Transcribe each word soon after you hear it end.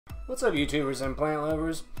What's up, YouTubers and plant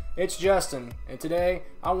lovers? It's Justin, and today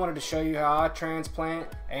I wanted to show you how I transplant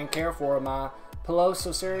and care for my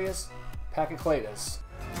Pilosocerius pachyclatus.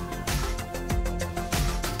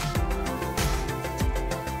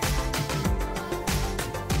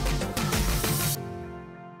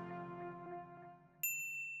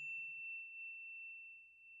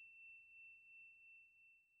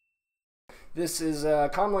 This is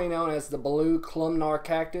commonly known as the blue Columnar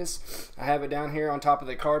Cactus. I have it down here on top of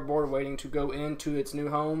the cardboard waiting to go into its new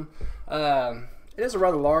home. It is a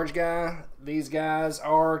rather large guy. These guys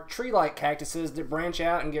are tree-like cactuses that branch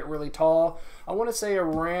out and get really tall. I want to say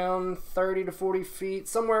around 30 to 40 feet,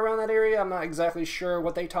 somewhere around that area. I'm not exactly sure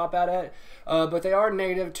what they top out at, but they are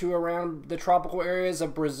native to around the tropical areas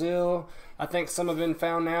of Brazil. I think some have been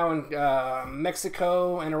found now in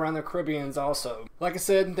Mexico and around the Caribbeans also. Like I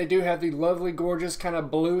said, they do have the lovely, gorgeous kind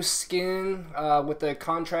of blue skin with the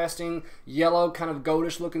contrasting yellow, kind of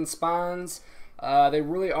goldish looking spines. They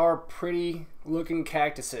really are pretty looking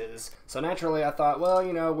cactuses. So naturally I thought, well,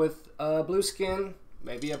 you know, with blue skin,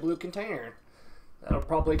 maybe a blue container. That'll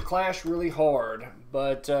probably clash really hard.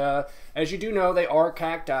 But as you do know, they are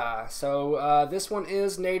cacti. So this one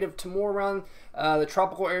is native to more around the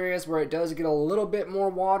tropical areas where it does get a little bit more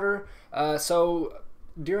water. So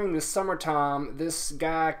during the summertime, this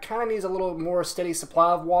guy kind of needs a little more steady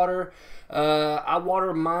supply of water. I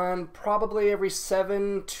water mine probably every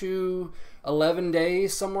 7 to 11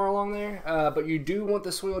 days, somewhere along there. But you do want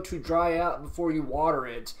the soil to dry out before you water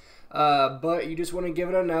it. But you just want to give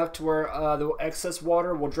it enough to where the excess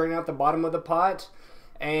water will drain out the bottom of the pot.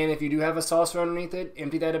 And if you do have a saucer underneath it,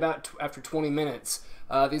 empty that about after 20 minutes.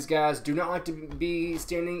 These guys do not like to be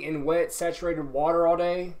standing in wet, saturated water all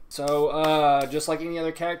day. So just like any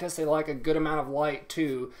other cactus, they like a good amount of light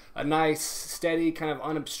too. A nice, steady, kind of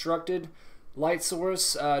unobstructed light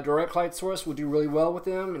source, direct light source will do really well with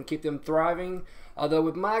them and keep them thriving. Although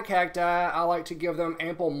with my cacti, I like to give them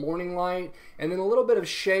ample morning light and then a little bit of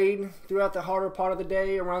shade throughout the harder part of the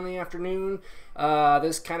day around the afternoon.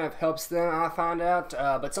 This kind of helps them, I find out.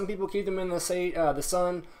 But some people keep them in the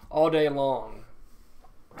sun all day long.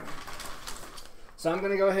 So I'm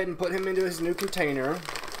going to go ahead and put him into his new container.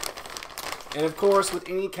 And of course, with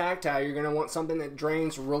any cacti, you're going to want something that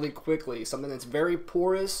drains really quickly, something that's very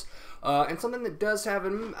porous, and something that does have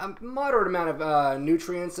a moderate amount of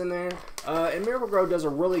nutrients in there. And Miracle-Gro does a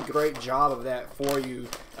really great job of that for you,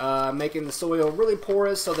 making the soil really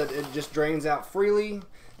porous so that it just drains out freely,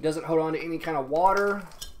 doesn't hold on to any kind of water,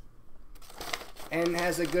 and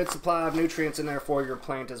has a good supply of nutrients in there for your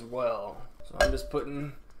plant as well. So I'm just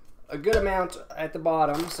putting a good amount at the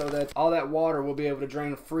bottom so that all that water will be able to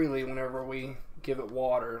drain freely whenever we give it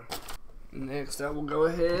water. Next I will go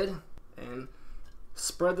ahead and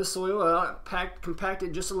spread the soil out, compact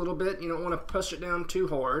it just a little bit. You don't want to push it down too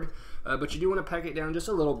hard, but you do want to pack it down just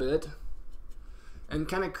a little bit and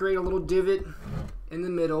kind of create a little divot in the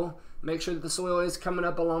middle. Make sure that the soil is coming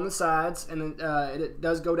up along the sides, and it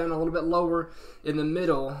does go down a little bit lower in the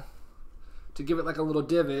middle to give it like a little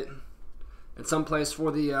divot and some place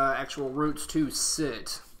for the actual roots to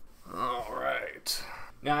sit. Alright.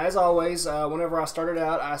 Now, as always, whenever I started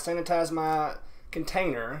out, I sanitize my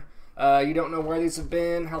container. You don't know where these have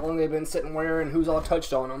been, how long they've been sitting where, and who's all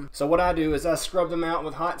touched on them. So what I do is I scrub them out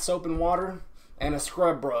with hot soap and water and a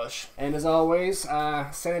scrub brush. And as always, I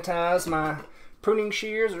sanitize my pruning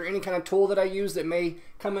shears or any kind of tool that I use that may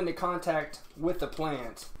come into contact with the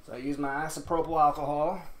plant. So I use my isopropyl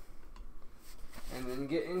alcohol and then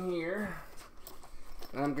get in here.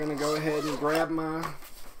 And I'm going to go ahead and grab my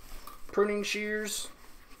pruning shears.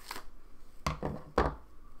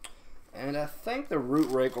 And I think the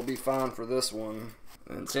root rake will be fine for this one.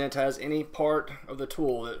 And sanitize any part of the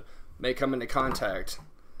tool that may come into contact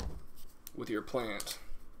with your plant.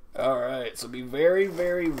 Alright, so be very,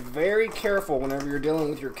 very, very careful whenever you're dealing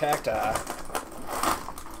with your cacti.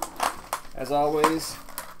 As always,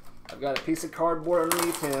 I've got a piece of cardboard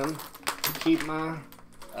underneath him to keep my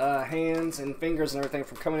hands and fingers and everything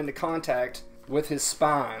from coming into contact with his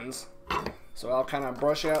spines. So I'll kind of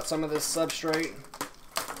brush out some of this substrate.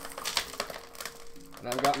 And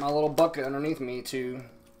I've got my little bucket underneath me to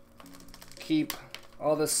keep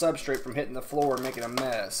all this substrate from hitting the floor and making a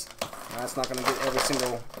mess. Now, that's not going to get every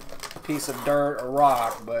single piece of dirt or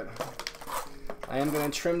rock, but I am going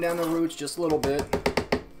to trim down the roots just a little bit.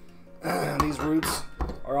 These roots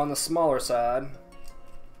are on the smaller side.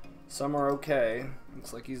 Some are okay.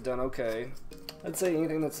 Looks like he's done okay. I'd say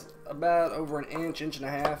anything that's about over an inch, inch and a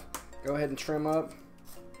half, go ahead and trim up.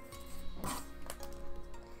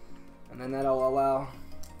 And then that'll allow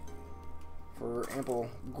for ample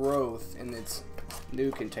growth in its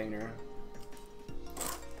new container.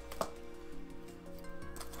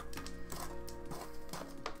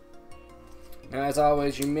 Now, as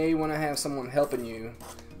always, you may want to have someone helping you,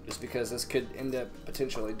 just because this could end up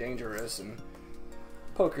potentially dangerous and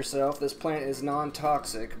poke yourself. This plant is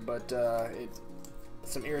non-toxic, but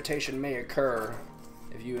some irritation may occur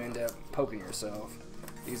if you end up poking yourself.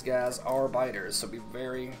 These guys are biters, so be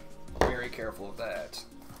very, very careful of that.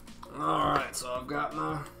 Alright, so I've got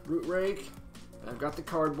my root rake, and I've got the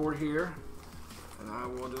cardboard here, and I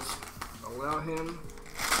will just allow him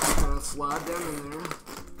to kind of slide down in there.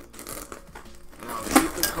 And I'll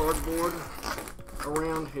keep the cardboard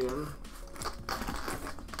around him,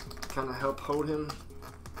 kind of help hold him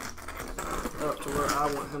up to where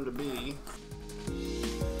I want him to be.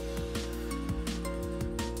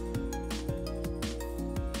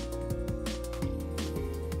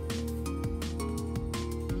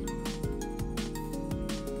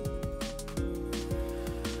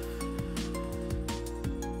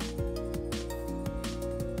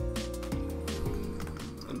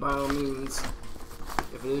 And by all means,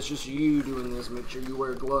 if it is just you doing this, make sure you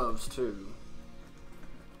wear gloves too.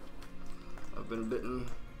 I've been bitten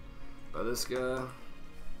by this guy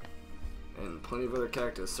and plenty of other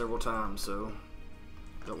cactus several times, so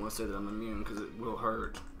don't want to say that I'm immune because it will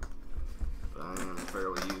hurt, but I am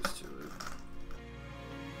fairly used to it.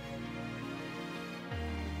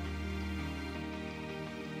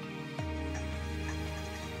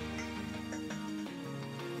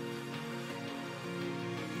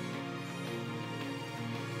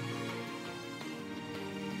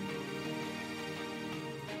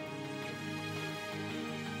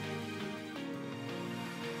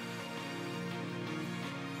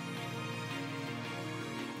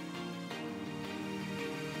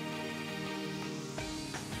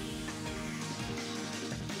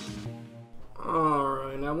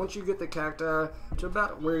 Alright, now once you get the cacti to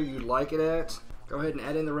about where you like it at, go ahead and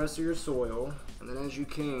add in the rest of your soil, and then as you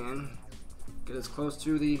can, get as close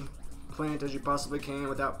to the plant as you possibly can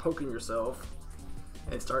without poking yourself,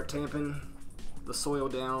 and start tamping the soil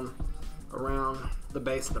down around the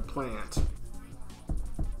base of the plant.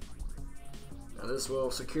 Now this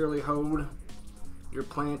will securely hold your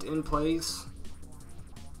plant in place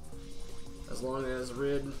as long as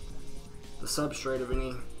rid the substrate of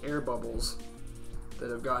any air bubbles that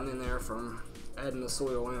have gotten in there from adding the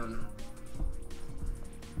soil in.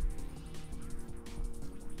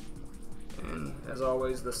 And as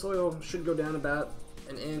always, the soil should go down about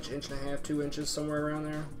an inch, inch and a half, 2 inches, somewhere around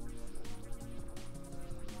there.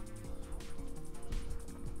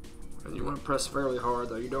 And you want to press fairly hard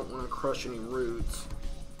though, you don't want to crush any roots.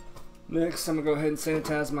 Next, I'm going to go ahead and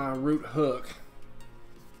sanitize my root hook,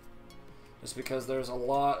 just because there's a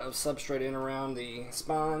lot of substrate in around the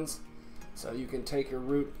spines. So you can take your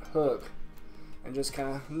root hook and just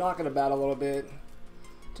kind of knock it about a little bit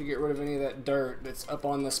to get rid of any of that dirt that's up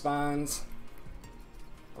on the spines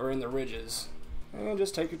or in the ridges. And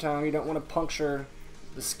just take your time. You don't want to puncture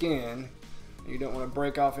the skin. You don't want to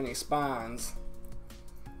break off any spines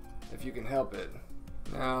if you can help it.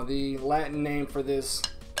 Now, the Latin name for this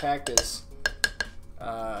cactus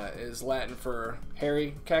is Latin for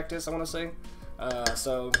hairy cactus, I want to say.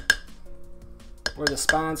 So where the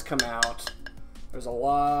spines come out, there's a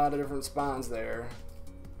lot of different spines there.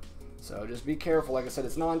 So just be careful. Like I said,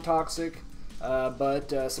 it's non-toxic,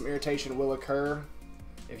 but some irritation will occur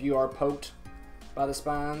if you are poked by the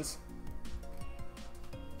spines.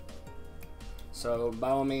 So by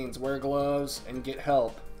all means, wear gloves and get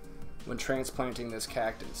help when transplanting this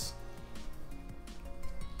cactus.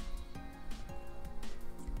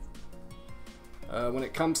 When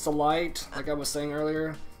it comes to light, like I was saying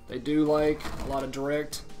earlier, they do like a lot of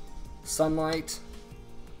direct sunlight.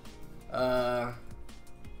 But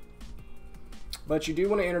you do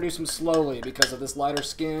want to introduce them slowly because of this lighter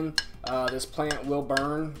skin. This plant will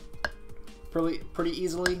burn pretty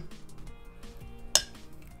easily.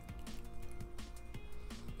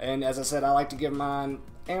 And as I said, I like to give mine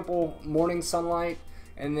ample morning sunlight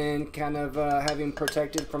and then kind of have him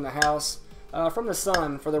protected from the house, from the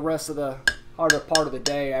sun for the rest of the harder part of the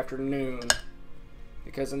day after noon.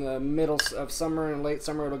 Because in the middle of summer and late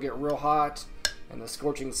summer it'll get real hot and the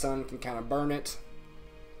scorching sun can kind of burn it.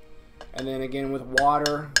 And then again with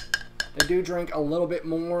water, they do drink a little bit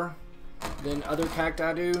more than other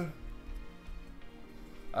cacti do.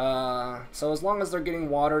 So as long as they're getting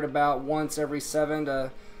watered about once every 7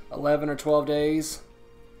 to 11 or 12 days,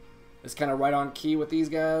 it's kind of right on key with these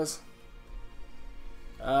guys.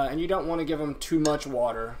 And you don't want to give them too much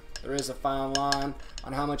water. There is a fine line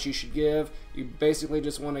on how much you should give. You basically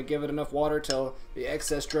just want to give it enough water till the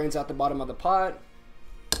excess drains out the bottom of the pot.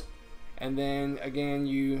 And then again,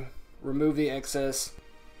 you remove the excess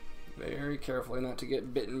very carefully not to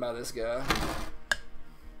get bitten by this guy.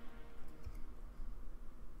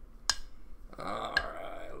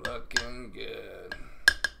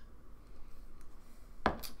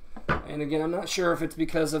 And again, I'm not sure if it's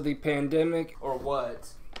because of the pandemic or what,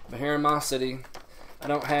 but here in my city, I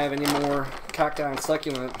don't have any more cacti and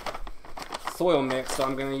succulent soil mix, so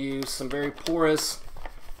I'm going to use some very porous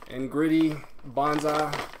and gritty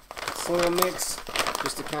bonsai soil mix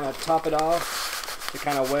just to kind of top it off, to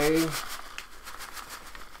kind of weigh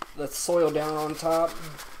the soil down on top.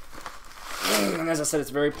 And as I said, it's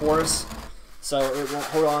very porous, so it won't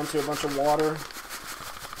hold on to a bunch of water.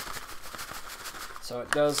 So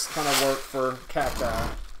it does kind of work for cacti,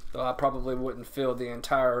 though I probably wouldn't fill the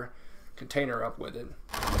entire container up with it.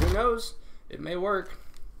 But who knows? It may work.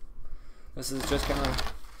 This is just kind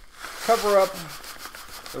of cover up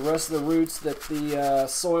the rest of the roots that the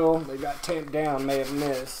soil that got tamped down may have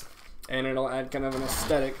missed, and it'll add kind of an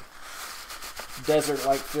aesthetic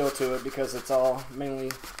desert-like feel to it because it's all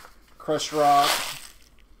mainly crushed rock,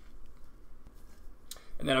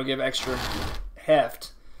 and then it'll give extra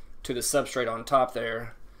heft to the substrate on top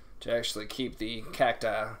there to actually keep the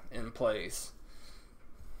cacti in place.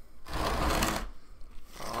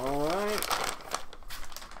 Alright.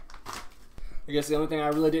 I guess the only thing I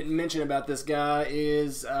really didn't mention about this guy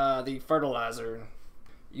is the fertilizer.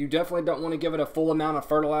 You definitely don't want to give it a full amount of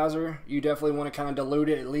fertilizer. You definitely want to kind of dilute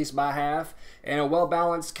it at least by half. And a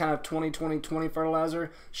well-balanced kind of 20-20-20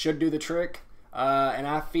 fertilizer should do the trick. And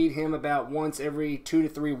I feed him about once every 2 to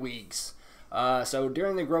 3 weeks. So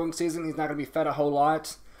during the growing season, he's not going to be fed a whole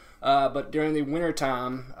lot. But during the winter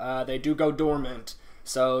time, they do go dormant.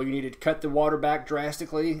 So you need to cut the water back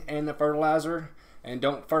drastically and the fertilizer. And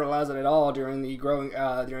don't fertilize it at all during the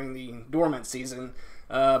during the dormant season.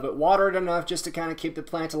 But water it enough just to kind of keep the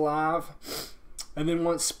plant alive. And then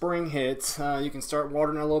once spring hits, you can start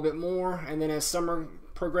watering it a little bit more. And then as summer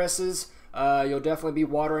progresses, you'll definitely be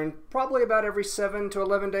watering probably about every 7 to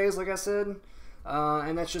 11 days, like I said.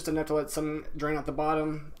 And that's just enough to let some drain out the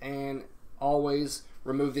bottom, and always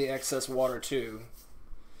remove the excess water too.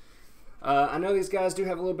 I know these guys do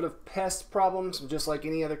have a little bit of pest problems, just like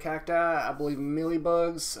any other cacti. I believe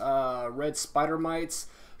mealybugs, red spider mites,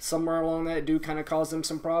 somewhere along that do kind of cause them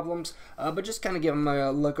some problems. But just kind of give them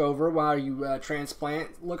a look over while you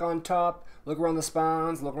transplant. Look on top, look around the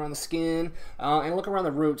spines, look around the skin, and look around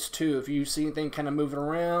the roots too. If you see anything kind of moving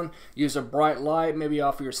around, use a bright light, maybe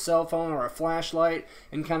off of your cell phone or a flashlight,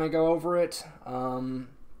 and kind of go over it.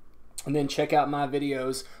 And then check out my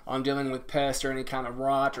videos on dealing with pests or any kind of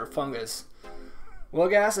rot or fungus. Well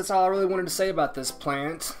guys, that's all I really wanted to say about this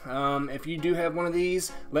plant. If you do have one of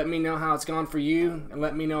these, let me know how it's gone for you, and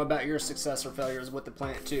let me know about your success or failures with the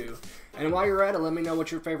plant too. And while you're at it, let me know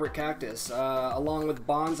what's your favorite cactus. Along with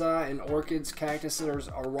bonsai and orchids, cactuses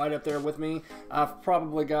are right up there with me. I've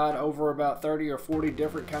probably got over about 30 or 40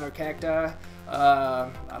 different kind of cacti. I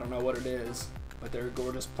don't know what it is, but they're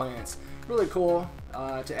gorgeous plants. Really cool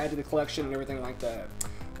to add to the collection and everything like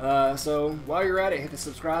that. So while you're at it, hit the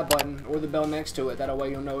subscribe button or the bell next to it. That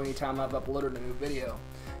way you'll know anytime I've uploaded a new video.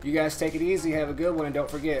 You guys take it easy, have a good one, and don't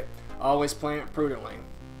forget, always plant prudently.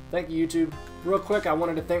 Thank you, YouTube. Real quick, I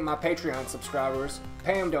wanted to thank my Patreon subscribers.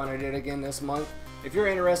 Pam donated again this month. If you're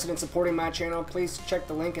interested in supporting my channel, please check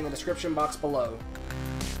the link in the description box below.